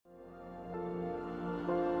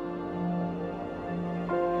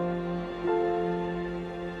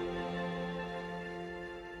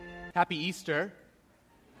Happy Easter.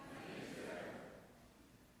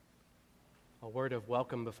 A word of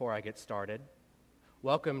welcome before I get started.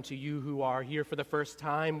 Welcome to you who are here for the first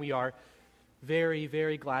time. We are very,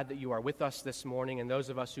 very glad that you are with us this morning, and those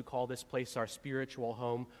of us who call this place our spiritual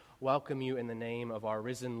home, welcome you in the name of our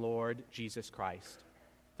risen Lord, Jesus Christ.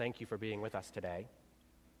 Thank you for being with us today.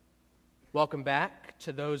 Welcome back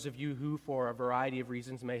to those of you who, for a variety of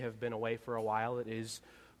reasons, may have been away for a while. It is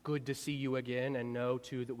good to see you again, and know,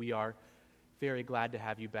 too, that we are very glad to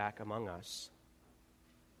have you back among us.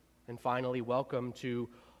 And finally, welcome to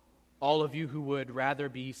all of you who would rather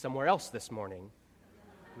be somewhere else this morning.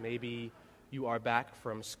 Maybe you are back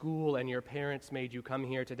from school and your parents made you come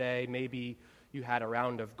here today. Maybe you had a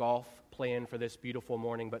round of golf planned for this beautiful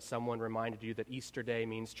morning, but someone reminded you that Easter Day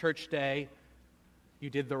means church day. You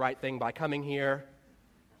did the right thing by coming here.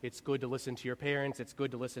 It's good to listen to your parents. It's good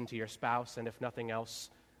to listen to your spouse. And if nothing else,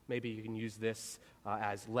 maybe you can use this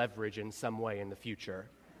as leverage in some way in the future.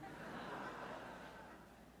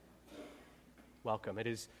 Welcome. It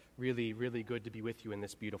is really, really good to be with you in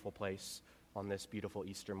this beautiful place on this beautiful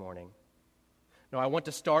Easter morning. Now, I want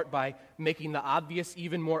to start by making the obvious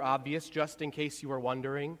even more obvious, just in case you were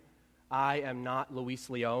wondering. I am not Luis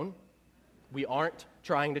Leon. We aren't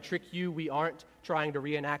trying to trick you. We aren't trying to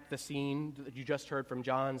reenact the scene that you just heard from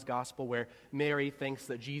John's Gospel where Mary thinks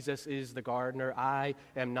that Jesus is the gardener. I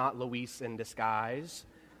am not Luis in disguise.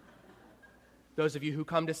 Those of you who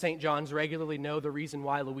come to St. John's regularly know the reason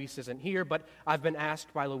why Luis isn't here, but I've been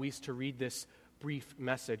asked by Luis to read this brief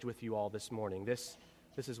message with you all this morning. This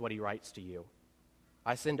is what he writes to you.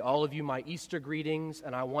 I send all of you my Easter greetings,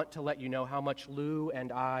 and I want to let you know how much Lou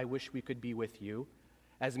and I wish we could be with you.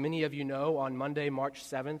 As many of you know, on Monday, March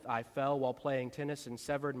 7th, I fell while playing tennis and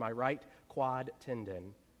severed my right quad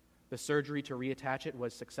tendon. The surgery to reattach it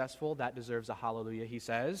was successful. That deserves a hallelujah, he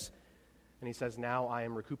says. And he says, now I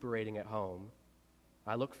am recuperating at home.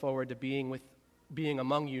 I look forward to being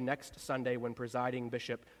among you next Sunday when presiding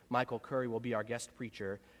Bishop Michael Curry will be our guest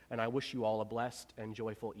preacher, and I wish you all a blessed and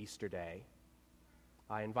joyful Easter day.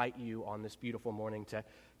 I invite you on this beautiful morning to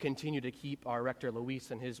continue to keep our rector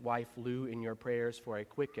Luis and his wife Lou in your prayers for a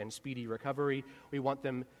quick and speedy recovery. We want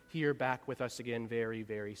them here back with us again very,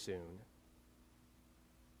 very soon.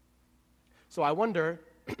 So I wonder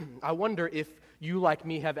if you, like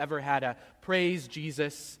me, have ever had a praise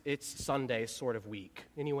Jesus, it's Sunday sort of week.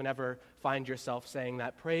 Anyone ever find yourself saying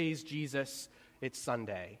that? Praise Jesus, it's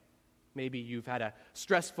Sunday. Maybe you've had a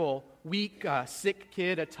stressful week, a sick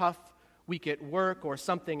kid, a tough week at work, or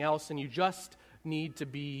something else, and you just need to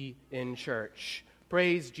be in church.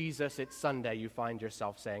 Praise Jesus, it's Sunday, you find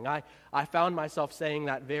yourself saying. I found myself saying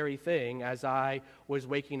that very thing as I was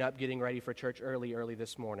waking up getting ready for church early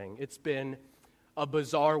this morning. It's been a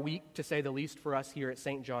bizarre week, to say the least, for us here at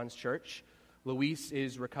St. John's Church. Luis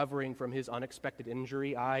is recovering from his unexpected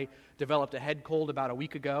injury. I developed a head cold about a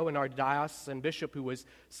week ago, and our diocesan bishop, who was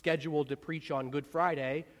scheduled to preach on Good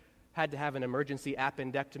Friday, had to have an emergency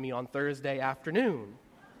appendectomy on Thursday afternoon.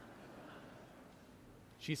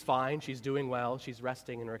 She's fine, she's doing well, she's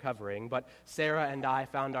resting and recovering, but Sarah and I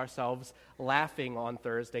found ourselves laughing on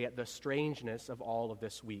Thursday at the strangeness of all of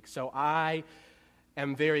this week. So I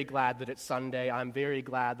am very glad that it's Sunday. I'm very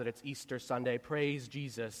glad that it's Easter Sunday. Praise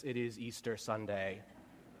Jesus, it is Easter Sunday.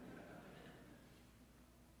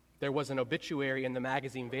 There was an obituary in the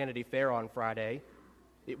magazine Vanity Fair on Friday.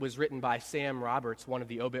 It was written by Sam Roberts, one of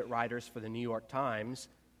the obit writers for the New York Times.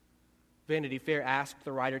 Vanity Fair asked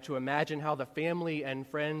the writer to imagine how the family and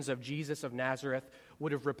friends of Jesus of Nazareth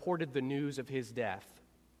would have reported the news of his death.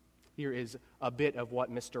 Here is a bit of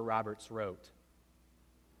what Mr. Roberts wrote.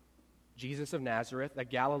 Jesus of Nazareth, a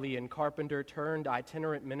Galilean carpenter turned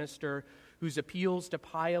itinerant minister whose appeals to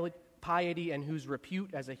piety and whose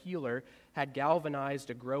repute as a healer had galvanized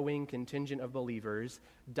a growing contingent of believers,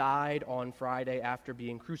 died on Friday after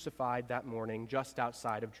being crucified that morning just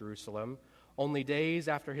outside of Jerusalem, only days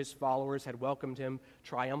after his followers had welcomed him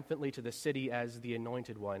triumphantly to the city as the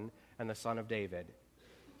Anointed One and the Son of David.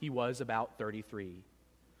 He was about 33.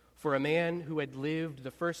 For a man who had lived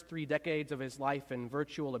the first 3 decades of his life in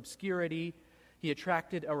virtual obscurity, he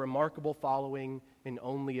attracted a remarkable following in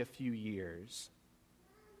only a few years.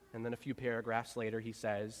 And then a few paragraphs later, he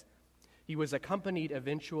says, he was accompanied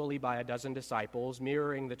eventually by a dozen disciples,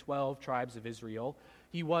 mirroring the 12 tribes of Israel.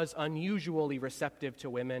 He was unusually receptive to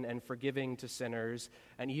women and forgiving to sinners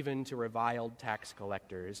and even to reviled tax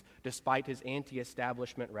collectors. Despite his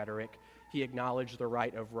anti-establishment rhetoric, he acknowledged the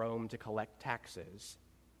right of Rome to collect taxes.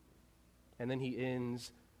 And then he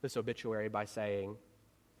ends this obituary by saying,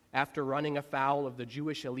 after running afoul of the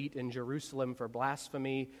Jewish elite in Jerusalem for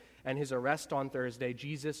blasphemy and his arrest on Thursday,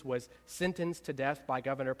 Jesus was sentenced to death by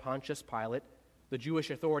Governor Pontius Pilate. The Jewish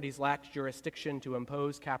authorities lacked jurisdiction to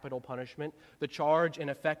impose capital punishment. The charge, in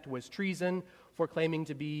effect, was treason for claiming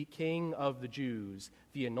to be King of the Jews,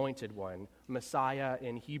 the Anointed One, Messiah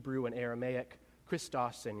in Hebrew and Aramaic,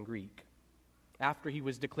 Christos in Greek. After he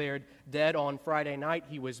was declared dead on Friday night,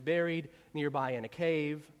 he was buried nearby in a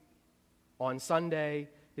cave. On Sunday,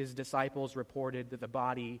 his disciples reported that the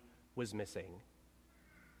body was missing.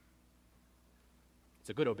 It's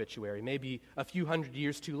a good obituary, maybe a few hundred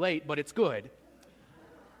years too late, but it's good.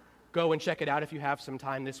 Go and check it out if you have some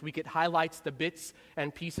time this week. It highlights the bits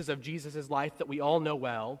and pieces of Jesus' life that we all know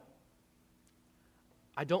well.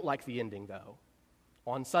 I don't like the ending, though.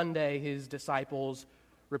 On Sunday, his disciples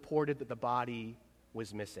reported that the body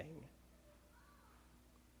was missing.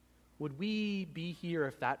 Would we be here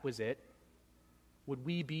if that was it? Would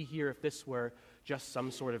we be here if this were just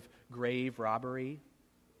some sort of grave robbery?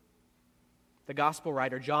 The gospel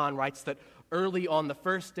writer John writes that early on the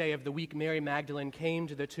first day of the week, Mary Magdalene came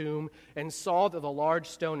to the tomb and saw that the large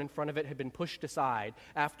stone in front of it had been pushed aside.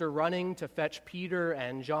 After running to fetch Peter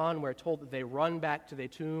and John, we're told that they run back to the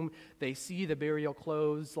tomb, they see the burial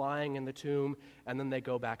clothes lying in the tomb, and then they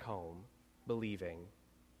go back home, believing.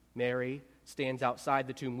 Mary stands outside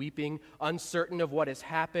the tomb weeping, uncertain of what has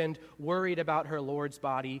happened, worried about her Lord's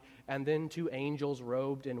body, and then two angels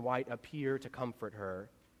robed in white appear to comfort her.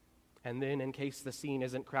 And then, in case the scene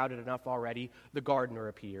isn't crowded enough already, the gardener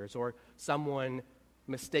appears, or someone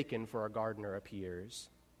mistaken for a gardener appears.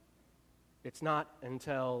 It's not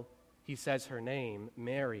until he says her name,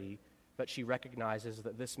 Mary, that she recognizes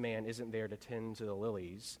that this man isn't there to tend to the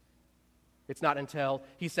lilies. It's not until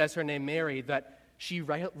he says her name, Mary, that she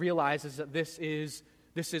realizes that this is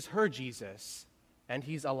her Jesus, and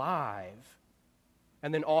he's alive.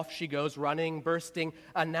 And then off she goes, running, bursting,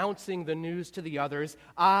 announcing the news to the others,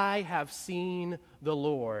 I have seen the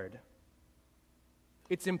Lord.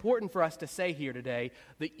 It's important for us to say here today,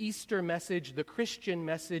 the Easter message, the Christian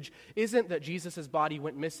message, isn't that Jesus' body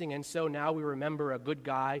went missing and so now we remember a good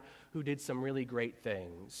guy who did some really great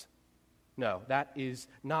things. No, that is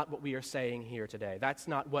not what we are saying here today. That's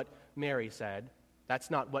not what Mary said. That's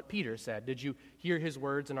not what Peter said. Did you hear his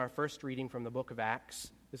words in our first reading from the book of Acts?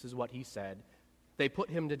 This is what he said. They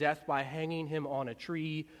put him to death by hanging him on a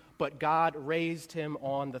tree, but God raised him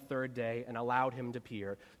on the third day and allowed him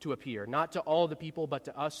to appear, not to all the people, but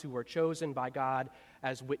to us who were chosen by God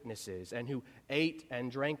as witnesses and who ate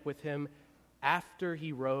and drank with him after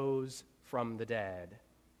he rose from the dead.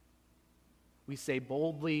 We say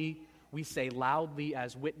boldly, we say loudly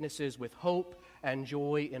as witnesses with hope and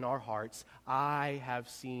joy in our hearts, I have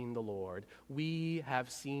seen the Lord. We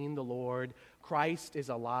have seen the Lord. Christ is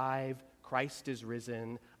alive. Christ is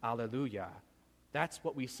risen. Alleluia. That's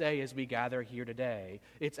what we say as we gather here today.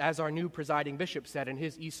 It's as our new presiding bishop said in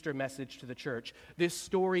his Easter message to the church, this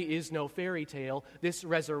story is no fairy tale. This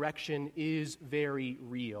resurrection is very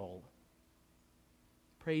real.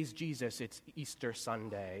 Praise Jesus, it's Easter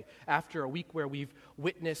Sunday. After a week where we've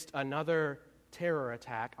witnessed another terror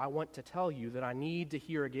attack, I want to tell you that I need to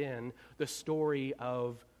hear again the story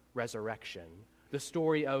of resurrection, the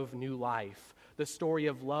story of new life, the story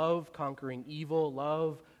of love conquering evil,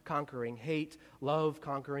 love conquering hate, love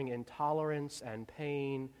conquering intolerance and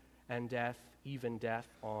pain and death, even death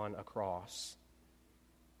on a cross.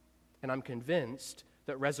 And I'm convinced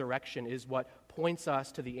that resurrection is what points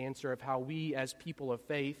us to the answer of how we as people of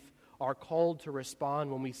faith are called to respond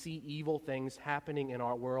when we see evil things happening in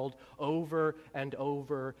our world over and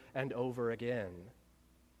over and over again.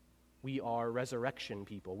 We are resurrection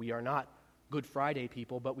people. We are not Good Friday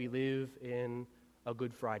people, but we live in a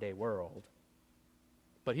Good Friday world.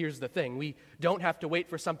 But here's the thing. We don't have to wait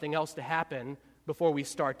for something else to happen before we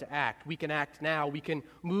start to act. We can act now. We can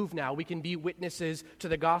move now. We can be witnesses to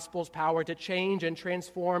the gospel's power to change and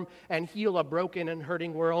transform and heal a broken and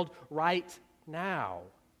hurting world right now.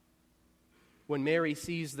 When Mary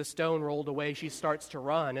sees the stone rolled away, she starts to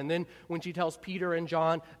run. And then when she tells Peter and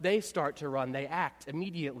John, they start to run. They act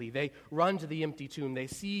immediately. They run to the empty tomb. They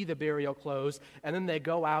see the burial clothes. And then they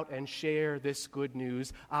go out and share this good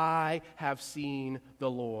news. I have seen the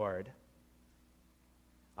Lord.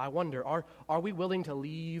 I wonder, are we willing to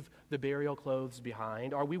leave the burial clothes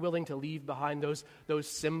behind? Are we willing to leave behind those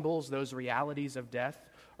symbols, those realities of death?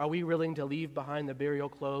 Are we willing to leave behind the burial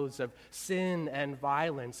clothes of sin and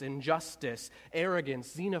violence, injustice,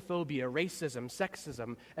 arrogance, xenophobia, racism,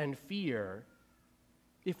 sexism, and fear?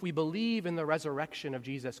 If we believe in the resurrection of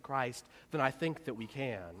Jesus Christ, then I think that we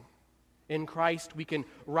can. In Christ, we can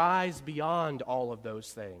rise beyond all of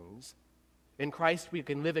those things. In Christ, we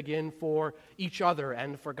can live again for each other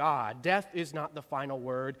and for God. Death is not the final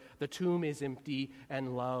word. The tomb is empty,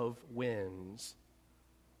 and love wins.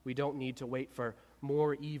 We don't need to wait for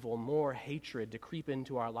more evil, more hatred to creep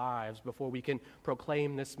into our lives before we can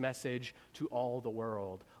proclaim this message to all the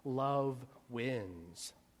world. Love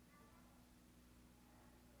wins.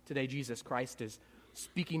 Today, Jesus Christ is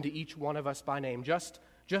speaking to each one of us by name, just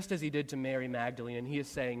as he did to Mary Magdalene, and he is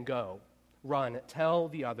saying, go, run, tell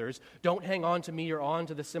the others, don't hang on to me or on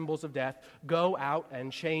to the symbols of death. Go out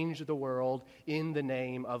and change the world in the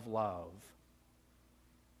name of love.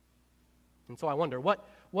 And so I wonder, what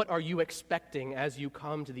are you expecting as you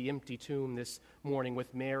come to the empty tomb this morning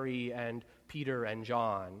with Mary and Peter and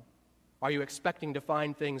John? Are you expecting to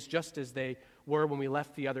find things just as they were when we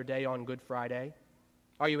left the other day on Good Friday?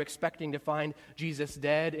 Are you expecting to find Jesus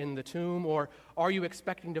dead in the tomb, or are you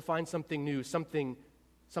expecting to find something new, something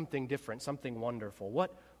different, something wonderful?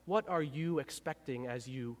 What are you expecting as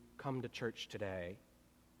you come to church today?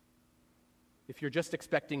 If you're just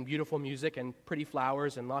expecting beautiful music and pretty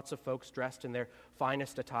flowers and lots of folks dressed in their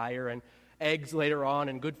finest attire and eggs later on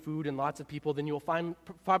and good food and lots of people, then you'll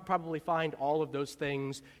probably find all of those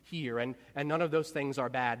things here. And none of those things are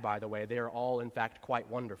bad, by the way. They are all, in fact, quite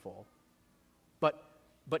wonderful.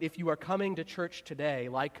 But if you are coming to church today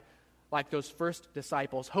like those first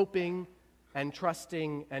disciples, hoping and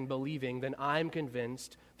trusting and believing, then I'm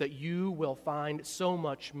convinced that you will find so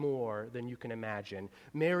much more than you can imagine.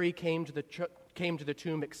 Mary came to the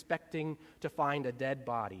tomb expecting to find a dead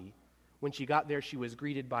body. When she got there, she was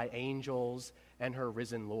greeted by angels and her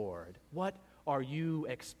risen Lord. What are you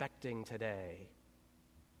expecting today?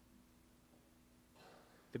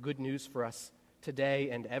 The good news for us today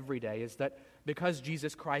and every day is that because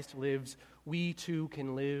Jesus Christ lives, we too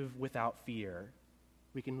can live without fear.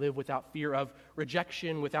 We can live without fear of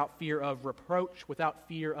rejection, without fear of reproach, without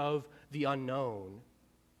fear of the unknown.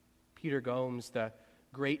 Peter Gomes, the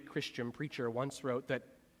great Christian preacher, once wrote that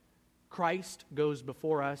Christ goes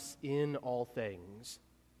before us in all things.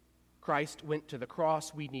 Christ went to the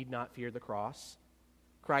cross, we need not fear the cross.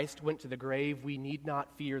 Christ went to the grave, we need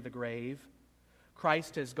not fear the grave.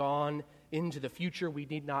 Christ has gone into the future, we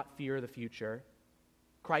need not fear the future.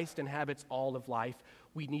 Christ inhabits all of life,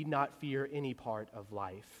 we need not fear any part of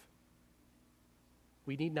life.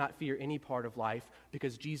 We need not fear any part of life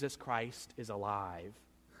because Jesus Christ is alive.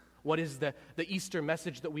 What is the Easter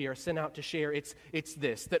message that we are sent out to share? It's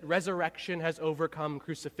this, that resurrection has overcome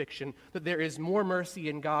crucifixion, that there is more mercy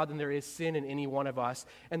in God than there is sin in any one of us,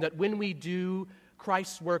 and that when we do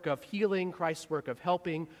Christ's work of healing, Christ's work of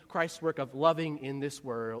helping, Christ's work of loving in this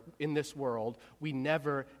world, we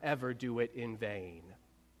never, ever do it in vain.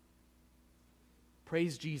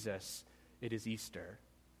 Praise Jesus, it is Easter.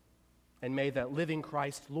 And may that living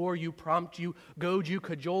Christ lure you, prompt you, goad you,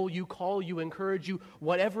 cajole you, call you, encourage you,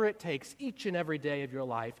 whatever it takes each and every day of your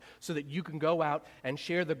life so that you can go out and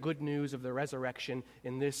share the good news of the resurrection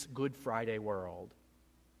in this Good Friday world.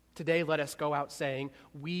 Today, let us go out saying,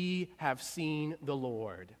 we have seen the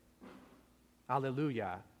Lord.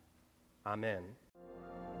 Alleluia. Amen.